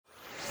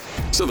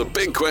So the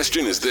big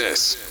question is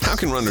this: how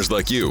can runners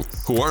like you,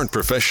 who aren't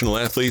professional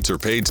athletes or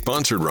paid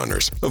sponsored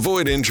runners,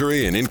 avoid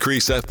injury and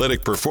increase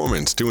athletic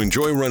performance to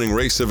enjoy running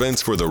race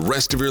events for the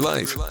rest of your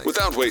life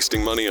without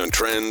wasting money on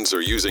trends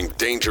or using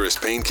dangerous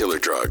painkiller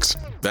drugs?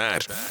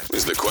 That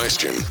is the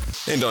question.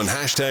 And on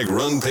hashtag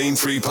Run Pain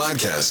Free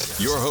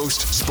Podcast, your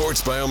host,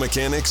 sports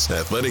biomechanics,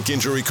 athletic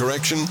injury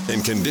correction,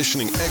 and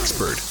conditioning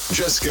expert,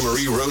 Jessica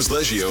Marie Rose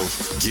Leggio,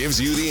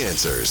 gives you the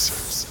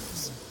answers.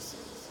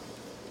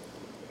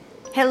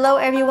 Hello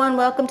everyone,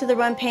 welcome to the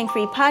Run Pain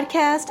Free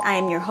Podcast. I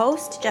am your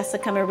host,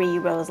 Jessica Marie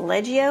Rose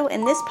Leggio,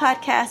 and this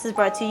podcast is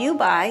brought to you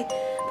by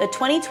the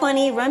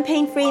 2020 Run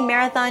Pain Free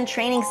Marathon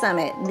Training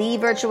Summit, the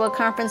virtual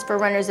conference for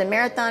runners and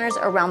marathoners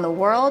around the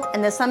world,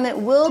 and the summit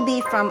will be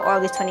from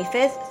August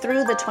 25th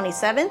through the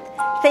 27th.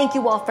 Thank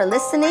you all for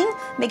listening.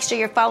 Make sure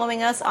you're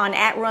following us on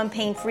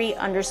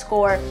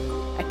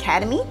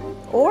 @runpainfree_academy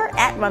or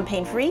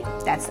 @runpainfree,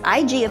 that's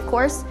IG of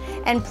course,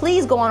 and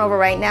please go on over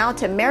right now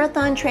to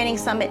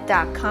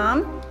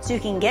marathontrainingsummit.com so you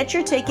can get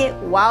your ticket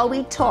while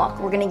we talk.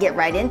 We're going to get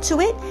right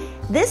into it.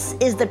 This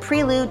is the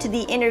prelude to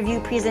the interview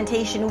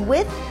presentation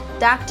with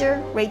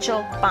Dr.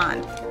 Rachel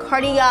Bond,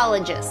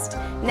 cardiologist.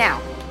 Now,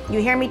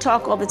 you hear me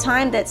talk all the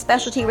time that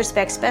specialty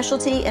respects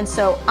specialty, and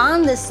so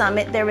on this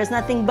summit there is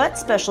nothing but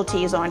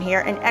specialties on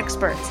here and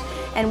experts.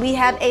 And we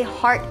have a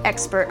heart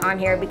expert on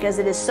here because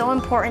it is so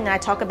important, and I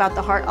talk about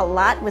the heart a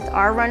lot with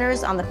our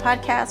runners on the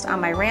podcast,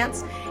 on my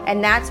rants,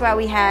 and that's why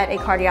we had a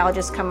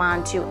cardiologist come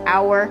on to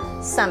our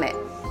summit.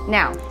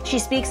 Now, she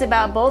speaks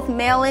about both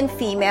male and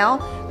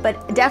female,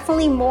 but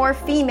definitely more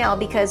female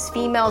because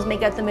females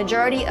make up the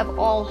majority of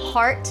all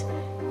heart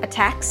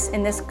attacks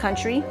in this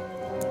country.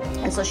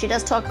 And so she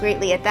does talk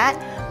greatly at that,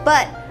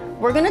 but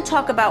we're going to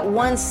talk about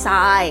one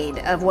side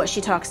of what she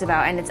talks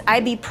about, and it's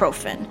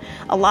ibuprofen.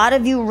 A lot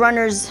of you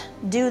runners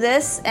do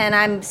this, and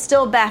I'm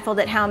still baffled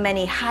at how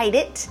many hide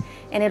it,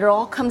 and it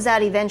all comes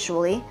out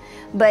eventually.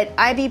 But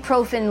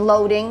ibuprofen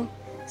loading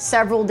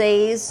several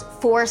days,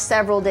 for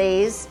several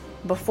days,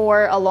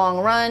 before a long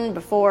run,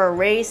 before a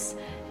race,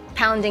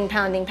 pounding.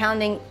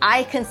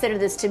 I consider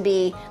this to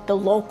be the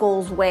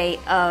locals'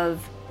 way of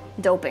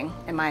doping,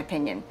 in my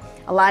opinion.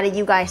 A lot of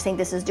you guys think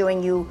this is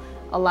doing you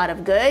a lot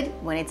of good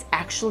when it's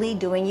actually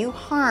doing you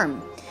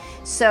harm.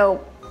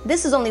 So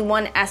this is only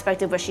one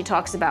aspect of what she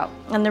talks about.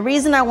 And the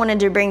reason I wanted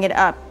to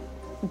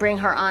bring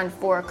her on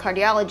for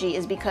cardiology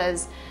is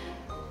because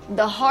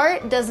the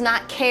heart does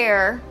not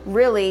care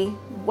really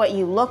what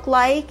you look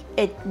like.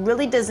 It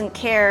really doesn't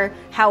care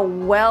how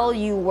well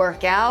you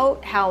work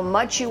out, how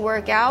much you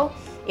work out.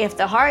 If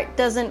the heart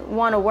doesn't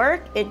want to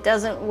work, it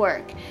doesn't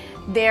work.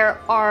 There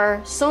are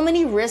so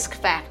many risk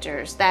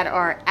factors that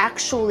are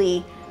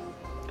actually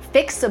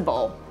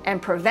fixable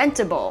and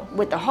preventable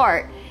with the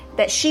heart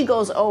that she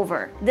goes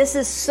over. This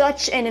is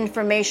such an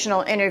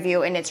informational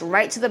interview, and it's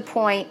right to the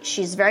point.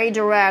 She's very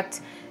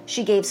direct.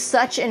 She gave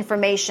such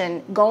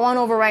information. Go on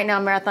over right now,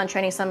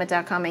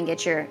 marathontrainingsummit.com, and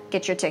get your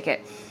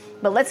ticket.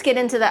 But let's get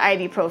into the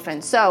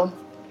ibuprofen. So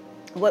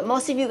what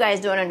most of you guys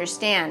don't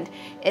understand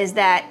is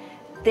that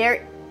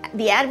the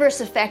adverse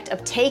effect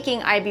of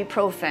taking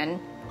ibuprofen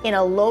in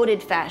a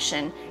loaded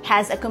fashion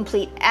has a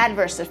complete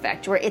adverse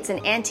effect where it's an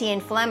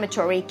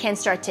anti-inflammatory, can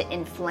start to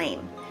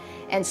inflame.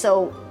 And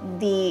so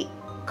the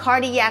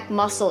cardiac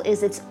muscle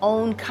is its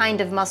own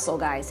kind of muscle,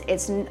 guys.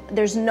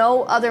 There's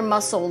no other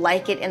muscle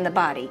like it in the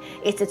body.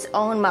 It's its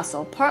own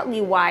muscle,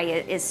 partly why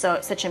it is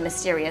such a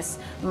mysterious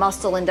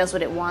muscle and does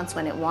what it wants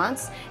when it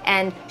wants.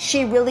 And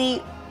she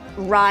really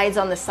rides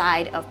on the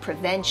side of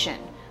prevention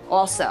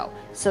also.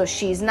 So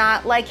she's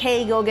not like,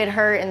 hey, go get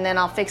hurt and then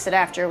I'll fix it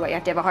after you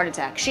have to have a heart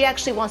attack. She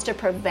actually wants to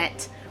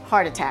prevent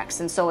heart attacks.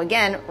 And so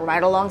again,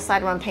 right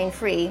alongside Run Pain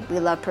Free, we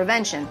love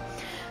prevention.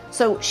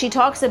 So she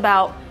talks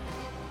about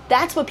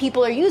that's what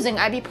people are using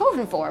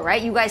ibuprofen for,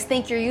 right? You guys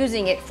think you're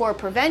using it for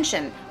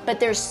prevention, but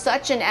there's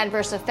such an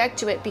adverse effect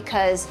to it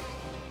because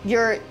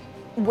you're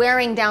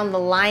wearing down the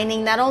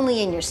lining, not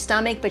only in your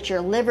stomach, but your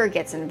liver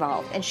gets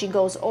involved. And she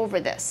goes over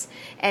this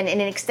and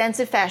in an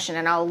extensive fashion.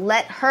 And I'll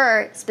let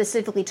her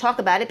specifically talk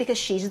about it because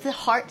she's the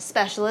heart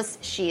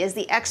specialist. She is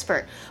the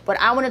expert. What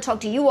I want to talk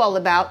to you all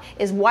about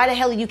is why the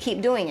hell you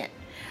keep doing it.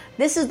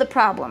 This is the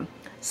problem.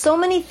 So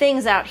many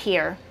things out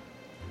here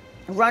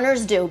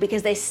runners do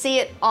because they see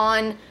it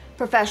on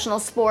professional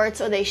sports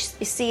or they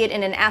see it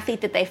in an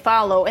athlete that they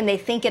follow and they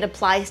think it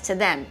applies to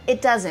them.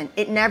 It doesn't.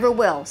 It never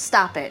will.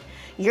 Stop it.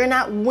 You're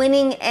not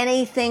winning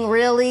anything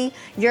really.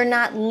 You're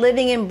not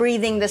living and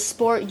breathing the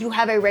sport. You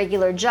have a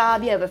regular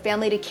job. You have a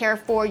family to care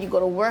for. You go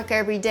to work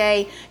every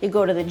day. You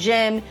go to the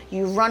gym.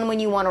 You run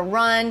when you want to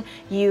run.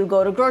 You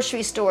go to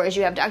grocery stores.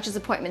 You have doctor's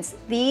appointments.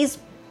 These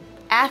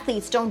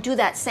athletes don't do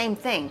that same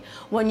thing.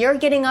 When you're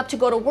getting up to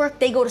go to work,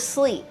 they go to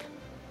sleep.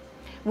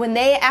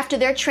 After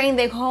they're trained,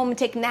 they go home and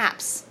take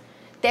naps.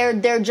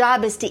 Their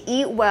job is to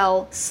eat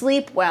well,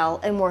 sleep well,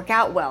 and work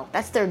out well.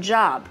 That's their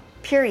job.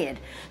 Period.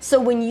 So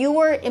when you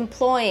are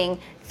employing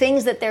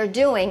things that they're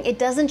doing, it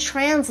doesn't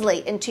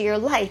translate into your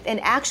life and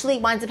actually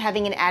winds up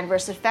having an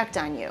adverse effect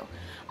on you.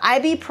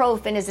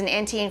 Ibuprofen is an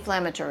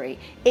anti-inflammatory.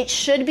 It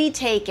should be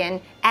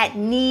taken at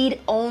need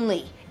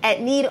only.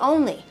 At need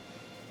only.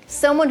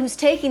 Someone who's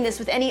taking this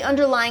with any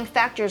underlying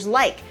factors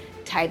like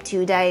type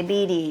 2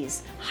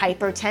 diabetes,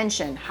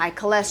 hypertension, high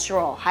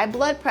cholesterol, high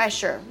blood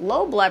pressure,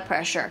 low blood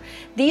pressure.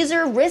 These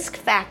are risk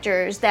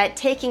factors that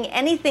taking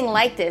anything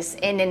like this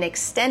in an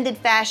extended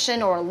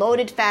fashion or a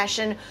loaded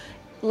fashion,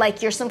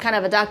 like you're some kind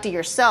of a doctor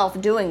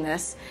yourself doing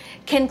this,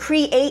 can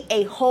create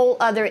a whole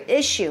other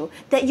issue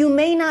that you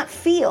may not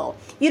feel.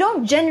 You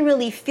don't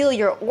generally feel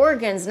your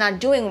organs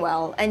not doing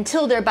well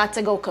until they're about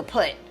to go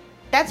kaput.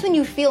 That's when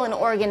you feel an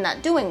organ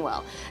not doing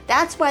well.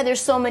 That's why there's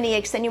so many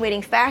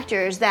extenuating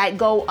factors that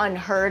go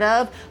unheard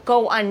of,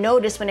 go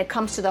unnoticed when it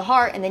comes to the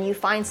heart, and then you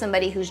find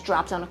somebody who's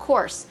dropped on a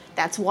course.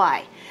 That's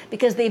why.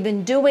 Because they've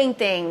been doing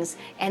things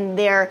and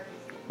their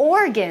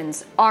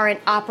organs aren't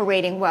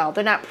operating well.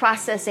 They're not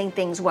processing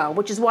things well,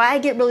 which is why I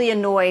get really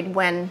annoyed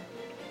when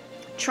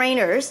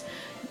trainers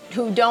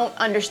who don't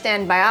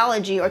understand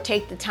biology or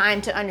take the time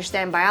to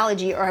understand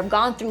biology or have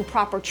gone through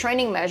proper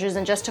training measures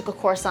and just took a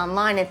course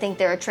online and think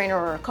they're a trainer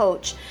or a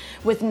coach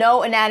with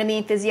no anatomy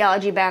and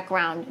physiology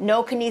background,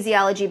 no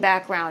kinesiology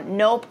background,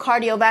 no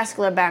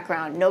cardiovascular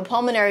background, no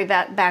pulmonary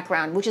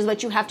background, which is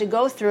what you have to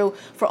go through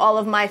for all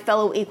of my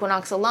fellow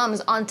Equinox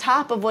alums on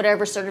top of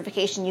whatever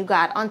certification you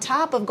got, on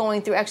top of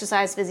going through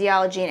exercise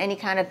physiology and any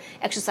kind of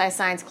exercise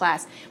science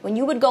class. When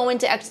you would go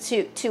into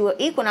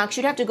Equinox,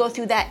 you'd have to go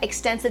through that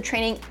extensive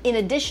training in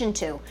addition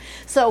to.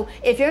 So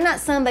if you're not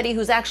somebody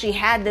who's actually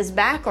had this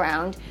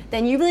background,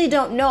 then you really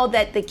don't know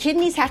that the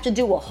kidneys have to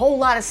do a whole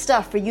lot of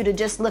stuff for you to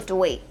just lift a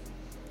weight.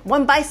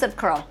 One bicep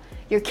curl,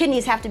 your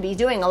kidneys have to be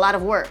doing a lot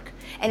of work.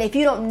 And if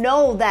you don't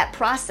know that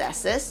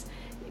processes,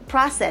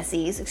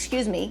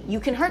 you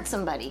can hurt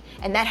somebody.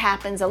 And that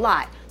happens a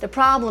lot. The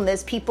problem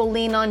is people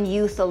lean on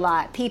youth a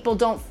lot. People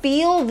don't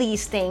feel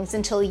these things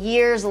until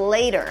years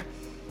later.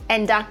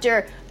 And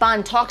Dr.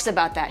 Bond talks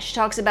about that. She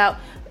talks about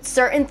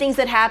certain things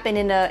that happen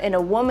in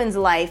a woman's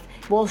life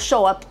will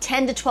show up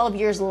 10 to 12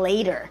 years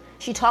later.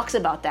 She talks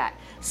about that.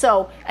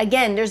 So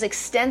again, there's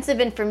extensive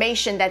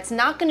information that's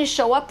not going to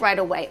show up right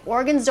away.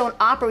 Organs don't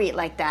operate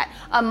like that.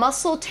 A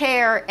muscle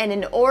tear and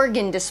an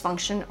organ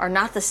dysfunction are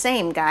not the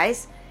same,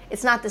 guys.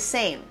 It's not the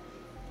same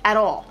at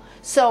all.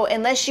 So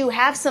unless you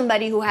have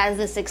somebody who has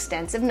this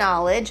extensive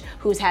knowledge,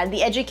 who's had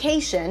the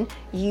education,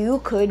 you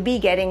could be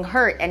getting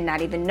hurt and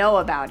not even know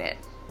about it.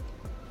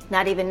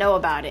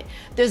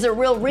 There's a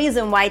real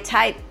reason why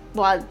type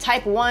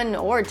 1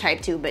 or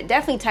type 2, but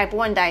definitely type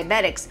 1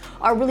 diabetics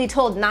are really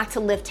told not to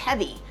lift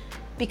heavy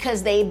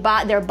because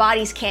their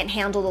bodies can't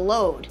handle the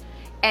load.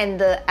 And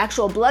the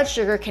actual blood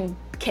sugar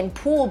can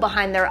pool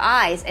behind their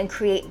eyes and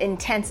create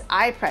intense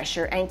eye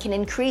pressure and can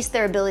increase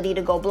their ability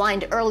to go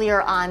blind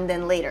earlier on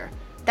than later.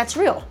 That's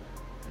real.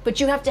 But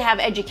you have to have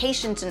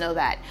education to know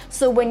that.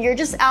 So when you're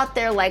just out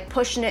there like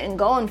pushing it and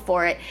going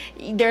for it,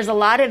 there's a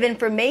lot of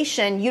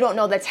information you don't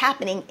know that's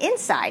happening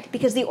inside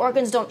because the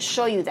organs don't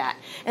show you that.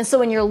 And so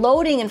when you're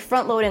loading and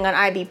front loading on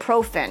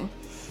ibuprofen,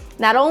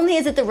 not only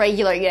is it the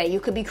regular, you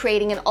could be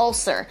creating an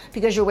ulcer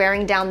because you're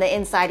wearing down the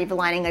inside of the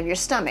lining of your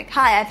stomach.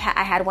 Hi,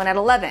 I had one at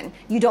 11.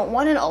 You don't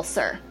want an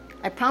ulcer.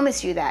 I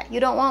promise you that.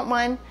 You don't want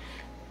one.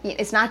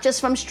 It's not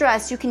just from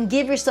stress. You can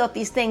give yourself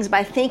these things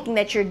by thinking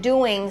that you're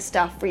doing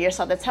stuff for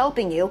yourself that's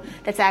helping you.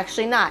 That's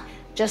actually not.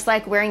 Just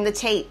like wearing the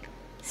tape.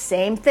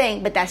 Same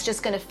thing, but that's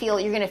just you're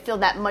going to feel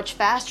that much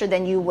faster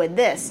than you would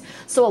this.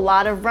 So a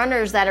lot of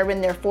runners that are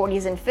in their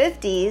 40s and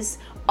 50s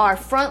are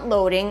front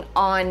loading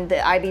on the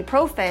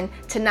ibuprofen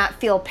to not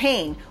feel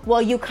pain.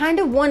 Well, you kind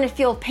of want to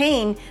feel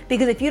pain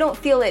because if you don't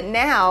feel it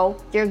now,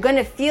 you're going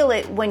to feel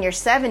it when you're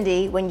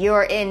 70, when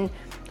you're in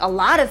a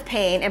lot of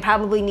pain and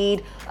probably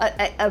need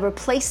a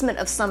replacement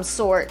of some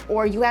sort,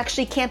 or you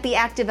actually can't be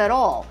active at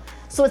all.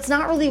 So it's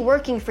not really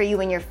working for you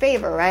in your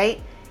favor,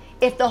 right?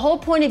 If the whole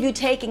point of you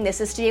taking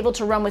this is to be able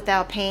to run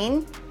without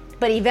pain,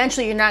 but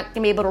eventually you're not going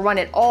to be able to run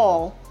at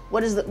all,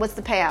 what's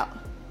the payout?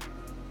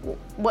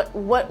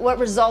 What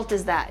result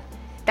is that?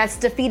 That's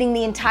defeating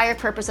the entire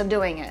purpose of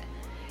doing it.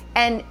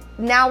 And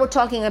now we're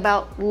talking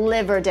about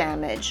liver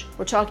damage.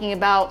 We're talking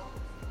about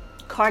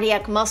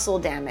cardiac muscle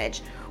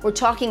damage. We're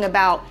talking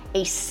about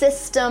a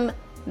system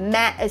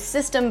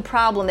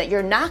problem that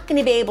you're not going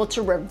to be able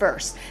to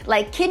reverse.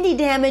 Like kidney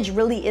damage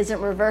really isn't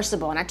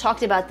reversible. And I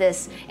talked about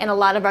this in a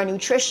lot of our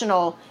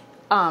nutritional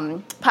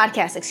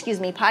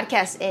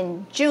podcasts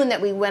in June that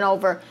we went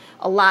over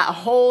a lot. A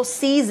whole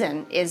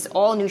season is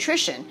all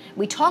nutrition.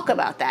 We talk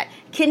about that.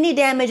 Kidney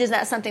damage is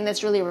not something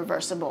that's really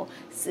reversible.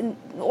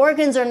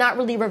 Organs are not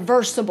really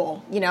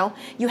reversible.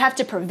 You have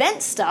to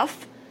prevent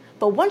stuff.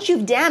 But once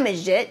you've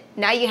damaged it,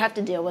 now you have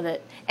to deal with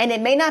it. And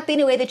it may not be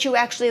in a way that you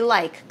actually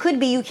like. Could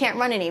be you can't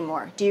run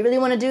anymore. Do you really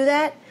want to do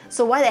that?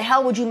 So why the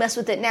hell would you mess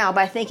with it now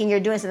by thinking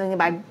you're doing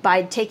something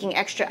by taking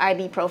extra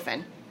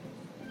ibuprofen,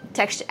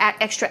 extra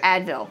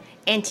Advil,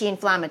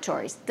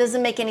 anti-inflammatories?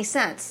 Doesn't make any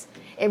sense.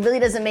 It really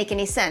doesn't make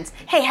any sense.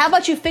 Hey, how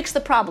about you fix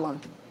the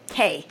problem?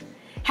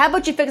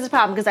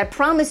 Because I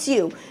promise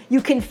you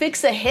can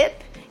fix a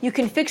hip, you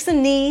can fix a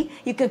knee,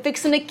 you can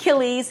fix an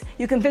Achilles,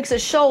 you can fix a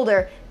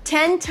shoulder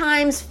 10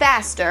 times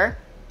faster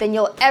than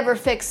you'll ever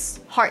fix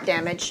heart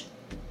damage,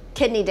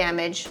 kidney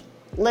damage,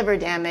 liver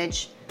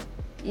damage.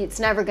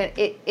 It's never gonna,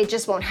 it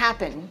just won't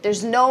happen.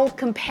 There's no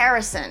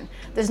comparison.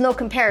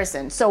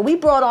 So we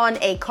brought on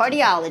a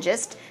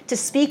cardiologist to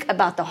speak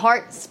about the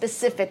heart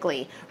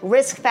specifically,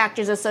 risk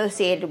factors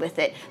associated with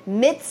it,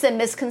 myths and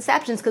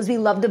misconceptions, because we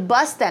love to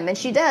bust them, and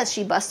she does.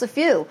 She busts a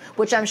few,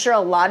 which I'm sure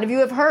a lot of you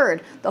have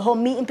heard, the whole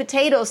meat and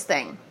potatoes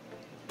thing,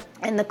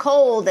 and the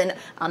cold, and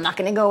I'm not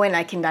gonna go in,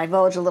 I can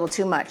divulge a little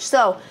too much.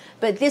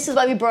 But this is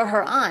why we brought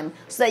her on,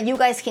 so that you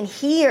guys can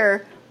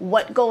hear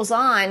what goes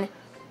on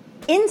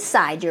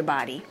inside your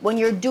body when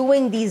you're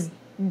doing these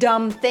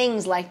dumb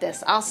things like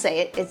this. I'll say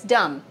it, it's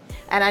dumb.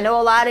 And I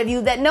know a lot of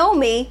you that know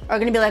me are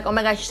gonna be like, oh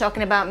my gosh, she's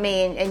talking about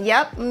me. And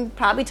yep, I'm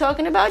probably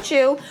talking about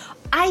you.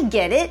 I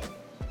get it.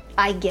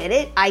 I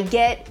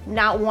get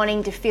not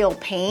wanting to feel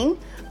pain,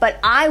 but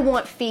I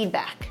want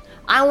feedback.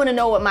 I want to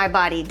know what my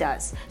body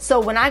does. So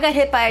when I got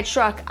hit by a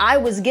truck, I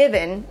was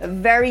given a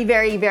very,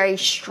 very, very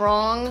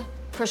strong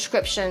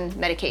prescription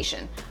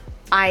medication.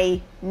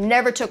 I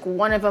never took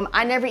one of them.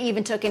 I never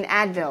even took an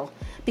Advil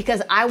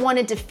because I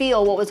wanted to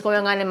feel what was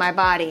going on in my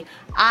body.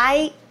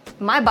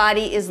 My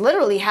body is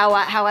literally how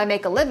I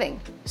make a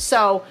living.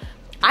 So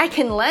I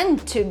can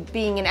lend to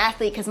being an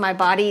athlete because my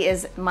body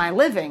is my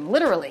living,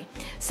 literally.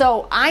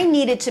 So I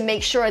needed to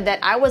make sure that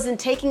I wasn't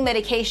taking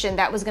medication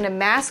that was going to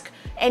mask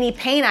any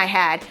pain I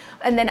had,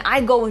 and then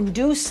I go and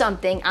do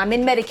something. I'm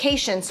in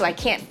medication, so I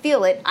can't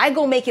feel it. I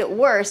go make it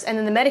worse, and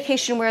then the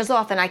medication wears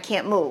off and I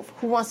can't move.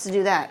 Who wants to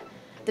do that?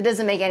 That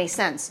doesn't make any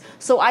sense.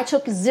 So I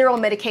took zero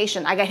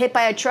medication. I got hit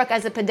by a truck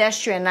as a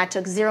pedestrian and I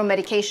took zero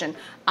medication.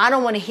 I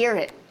don't want to hear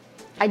it.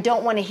 I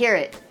don't want to hear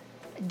it.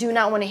 I do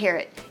not want to hear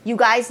it. You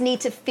guys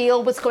need to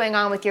feel what's going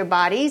on with your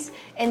bodies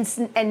and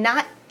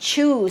not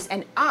choose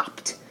and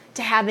opt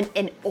to have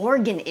an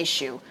organ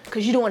issue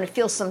because you don't want to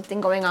feel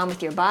something going on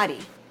with your body.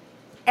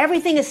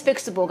 Everything is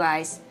fixable,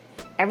 guys.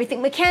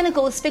 Everything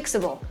mechanical is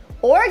fixable.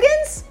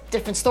 Organs,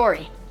 different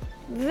story.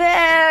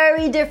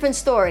 Very different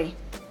story.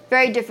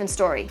 Very different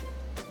story.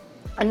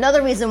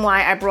 Another reason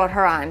why I brought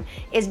her on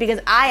is because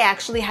I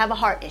actually have a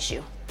heart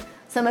issue.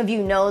 Some of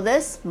you know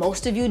this,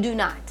 most of you do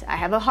not. I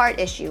have a heart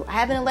issue. I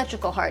have an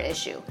electrical heart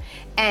issue.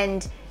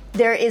 And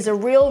there is a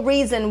real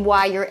reason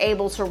why you're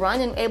able to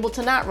run and able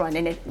to not run.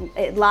 And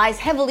it lies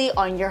heavily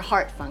on your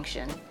heart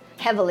function.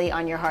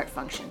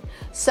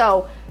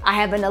 So I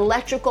have an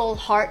electrical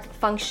heart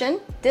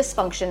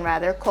dysfunction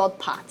rather, called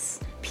POTS,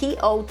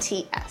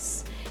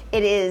 P-O-T-S.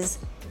 It is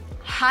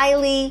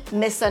highly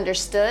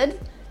misunderstood.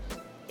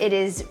 It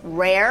is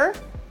rare,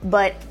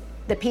 but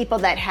the people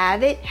that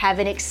have it have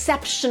an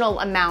exceptional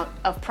amount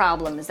of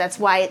problems. That's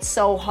why it's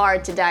so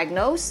hard to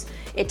diagnose.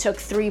 It took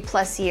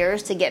 3+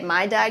 years to get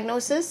my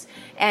diagnosis,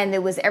 and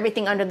it was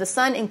everything under the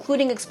sun,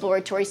 including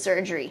exploratory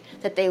surgery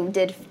that they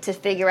did to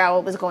figure out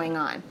what was going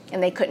on.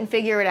 And they couldn't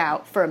figure it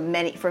out for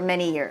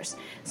many years.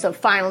 So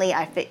finally,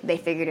 they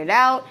figured it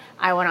out.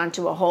 I went on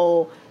to a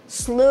whole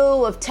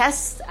slew of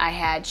tests. I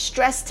had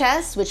stress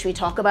tests, which we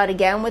talk about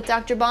again with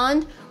Dr.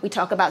 Bond. We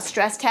talk about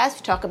stress tests.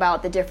 We talk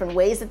about the different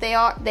ways that they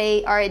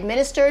are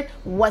administered,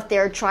 what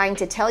they're trying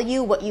to tell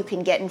you, what you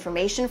can get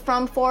information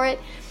from for it.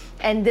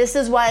 And this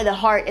is why the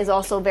heart is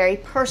also very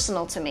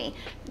personal to me.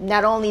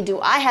 Not only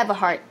do I have a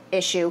heart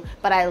issue,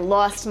 but I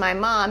lost my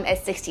mom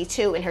at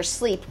 62 in her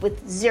sleep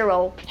with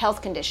 0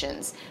 health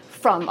conditions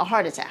from a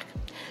heart attack.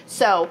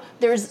 So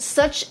there's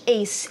such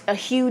a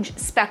huge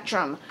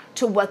spectrum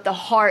to what the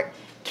heart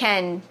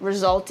can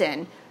result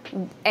in,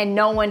 and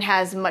no one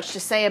has much to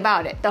say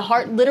about it. The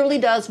heart literally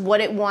does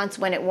what it wants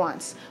when it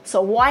wants.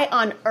 So why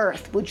on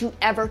earth would you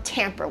ever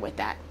tamper with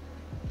that?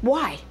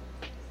 Why?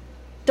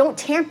 Don't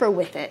tamper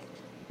with it.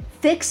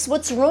 Fix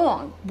what's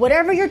wrong.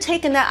 Whatever you're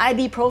taking that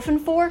ibuprofen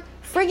for,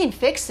 friggin'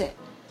 fix it.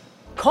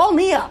 Call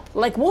me up.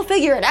 We'll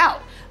figure it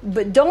out.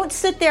 But don't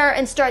sit there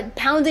and start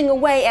pounding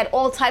away at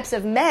all types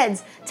of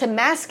meds to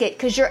mask it,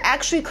 because you're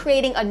actually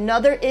creating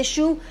another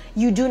issue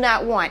you do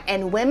not want.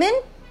 And women,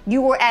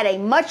 you were at a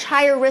much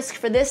higher risk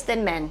for this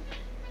than men.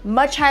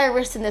 Much higher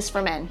risk than this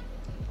for men.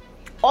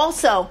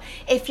 Also,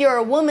 if you're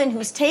a woman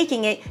who's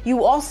taking it,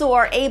 you also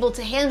are able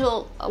to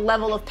handle a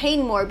level of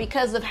pain more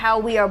because of how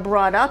we are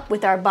brought up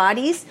with our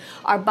bodies.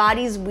 Our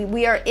bodies,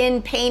 we are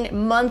in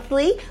pain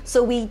monthly,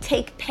 so we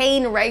take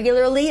pain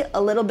regularly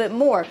a little bit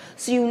more.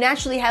 So you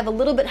naturally have a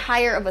little bit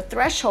higher of a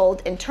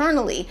threshold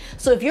internally.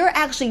 So if you're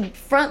actually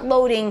front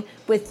loading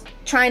with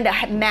trying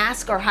to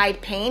mask or hide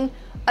pain,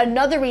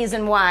 another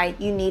reason why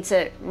you need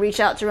to reach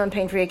out to Run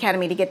Pain Free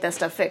Academy to get that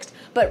stuff fixed.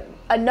 But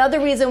another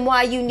reason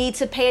why you need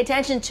to pay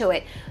attention to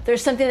it.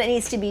 There's something that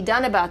needs to be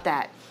done about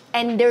that.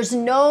 And there's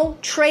no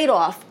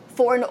trade-off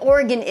for an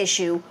organ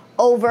issue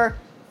over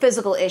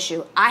physical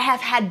issue. I have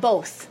had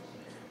both.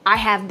 I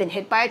have been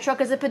hit by a truck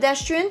as a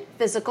pedestrian,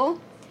 physical,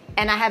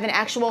 and I have an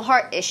actual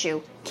heart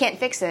issue. Can't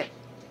fix it.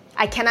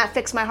 I cannot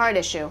fix my heart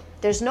issue.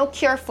 There's no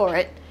cure for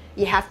it.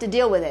 You have to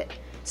deal with it.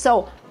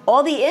 So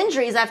all the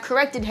injuries I've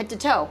corrected head to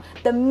toe.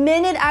 The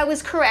minute I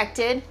was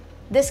corrected,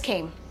 this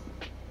came.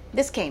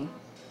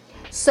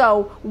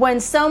 So when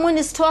someone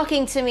is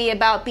talking to me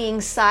about being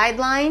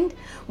sidelined,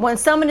 when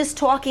someone is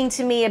talking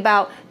to me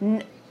about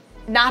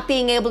not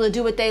being able to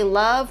do what they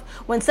love,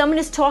 when someone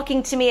is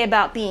talking to me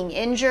about being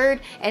injured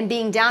and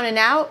being down and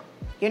out,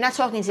 you're not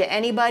talking to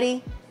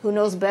anybody who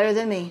knows better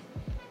than me.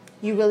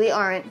 You really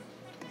aren't.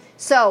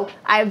 So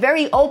I'm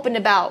very open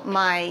about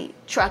my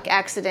truck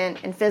accident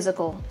and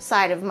physical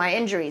side of my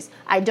injuries.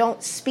 I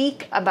don't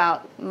speak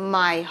about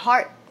my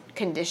heart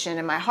condition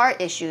and my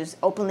heart issues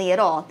openly at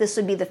all. This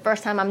would be the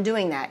first time I'm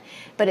doing that.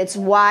 But it's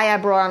why I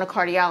brought on a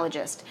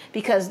cardiologist,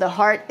 because the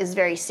heart is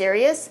very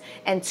serious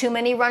and too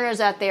many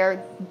runners out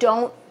there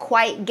don't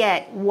quite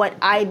get what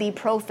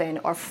ibuprofen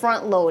or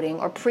front loading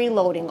or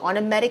preloading on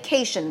a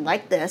medication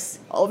like this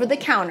over the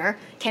counter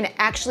can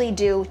actually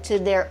do to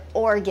their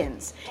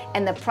organs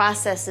and the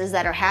processes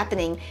that are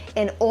happening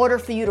in order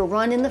for you to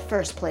run in the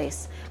first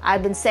place.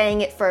 I've been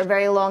saying it for a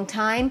very long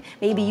time.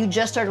 Maybe you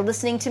just started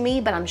listening to me,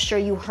 but I'm sure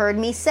you heard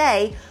me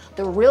say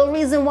the real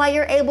reason why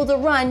you're able to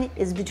run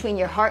is between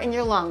your heart and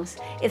your lungs.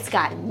 It's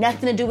got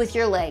nothing to do with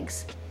your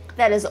legs.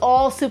 That is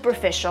all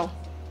superficial.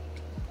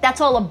 That's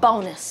all a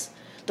bonus.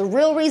 The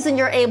real reason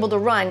you're able to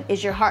run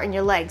is your heart and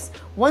your legs.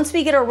 Once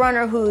we get a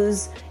runner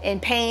who's in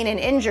pain and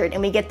injured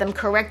and we get them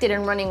corrected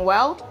and running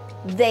well,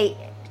 they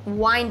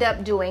wind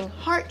up doing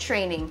heart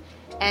training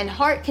and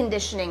heart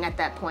conditioning at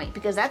that point,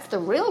 because that's the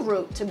real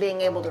route to being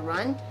able to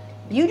run.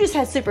 You just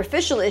had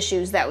superficial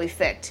issues that we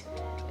fixed.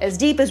 As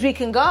deep as we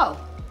can go.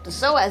 The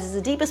psoas is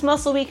the deepest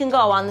muscle we can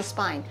go on the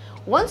spine.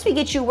 Once we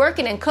get you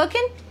working and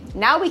cooking,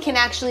 now we can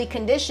actually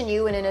condition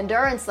you in an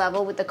endurance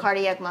level with the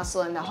cardiac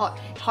muscle and the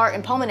heart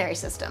and pulmonary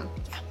system.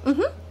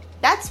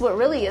 That's what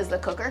really is the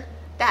cooker,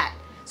 that.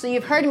 So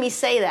you've heard me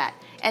say that,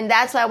 and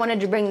that's why I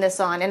wanted to bring this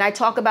on. And I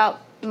talk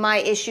about my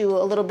issue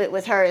a little bit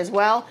with her as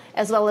well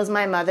as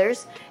my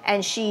mother's,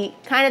 and she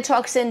kind of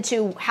talks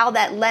into how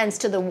that lends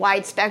to the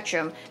wide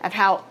spectrum of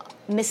how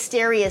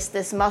mysterious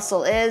this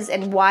muscle is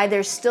and why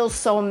there's still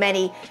so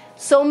many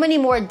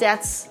more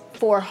deaths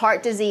for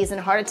heart disease and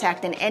heart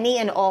attack than any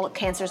and all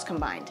cancers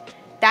combined.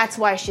 That's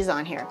why she's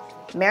on here.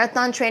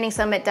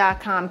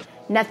 MarathonTrainingSummit.com.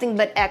 Nothing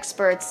but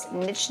experts,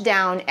 niche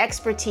down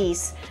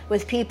expertise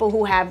with people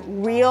who have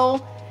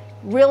real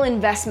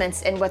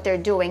investments in what they're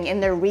doing, in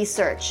their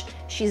research.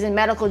 She's in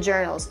medical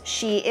journals.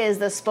 She is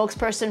the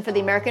spokesperson for the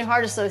American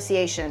Heart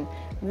Association.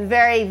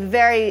 Very,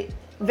 very,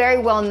 very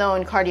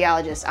well-known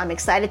cardiologist. I'm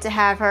excited to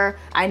have her.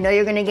 I know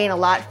you're going to gain a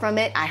lot from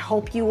it. I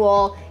hope you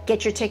all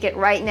get your ticket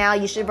right now.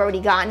 You should have already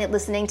gotten it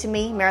listening to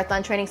me.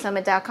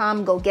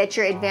 MarathonTrainingSummit.com. Go get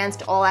your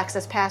advanced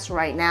all-access pass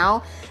right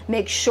now.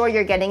 Make sure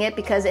you're getting it,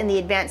 because in the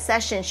advanced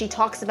session, she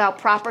talks about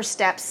proper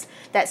steps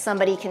that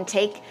somebody can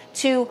take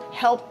to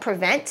help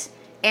prevent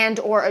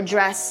and or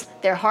address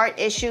their heart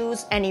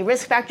issues, any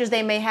risk factors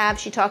they may have.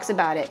 She talks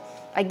about it.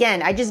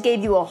 Again, I just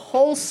gave you a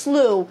whole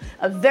slew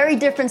of very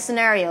different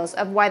scenarios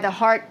of why the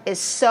heart is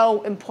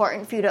so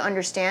important for you to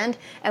understand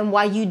and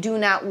why you do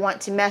not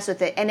want to mess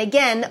with it. And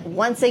again,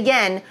 once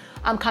again,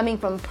 I'm coming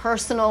from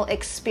personal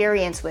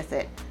experience with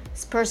it.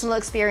 It's personal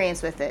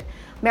experience with it.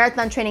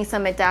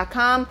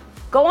 MarathonTrainingSummit.com.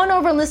 Go on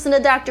over and listen to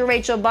Dr.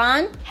 Rachel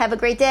Bond. Have a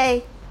great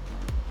day.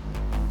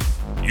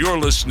 You're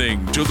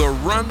listening to the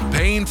Run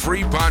Pain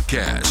Free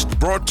podcast,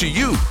 brought to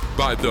you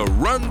by the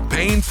Run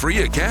Pain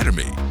Free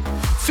Academy,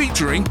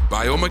 featuring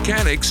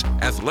biomechanics,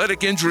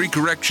 athletic injury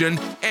correction,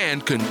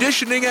 and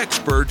conditioning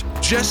expert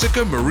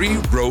Jessica Marie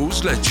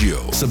Rose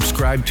Lecchio.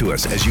 Subscribe to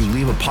us as you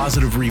leave a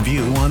positive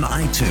review on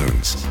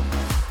iTunes.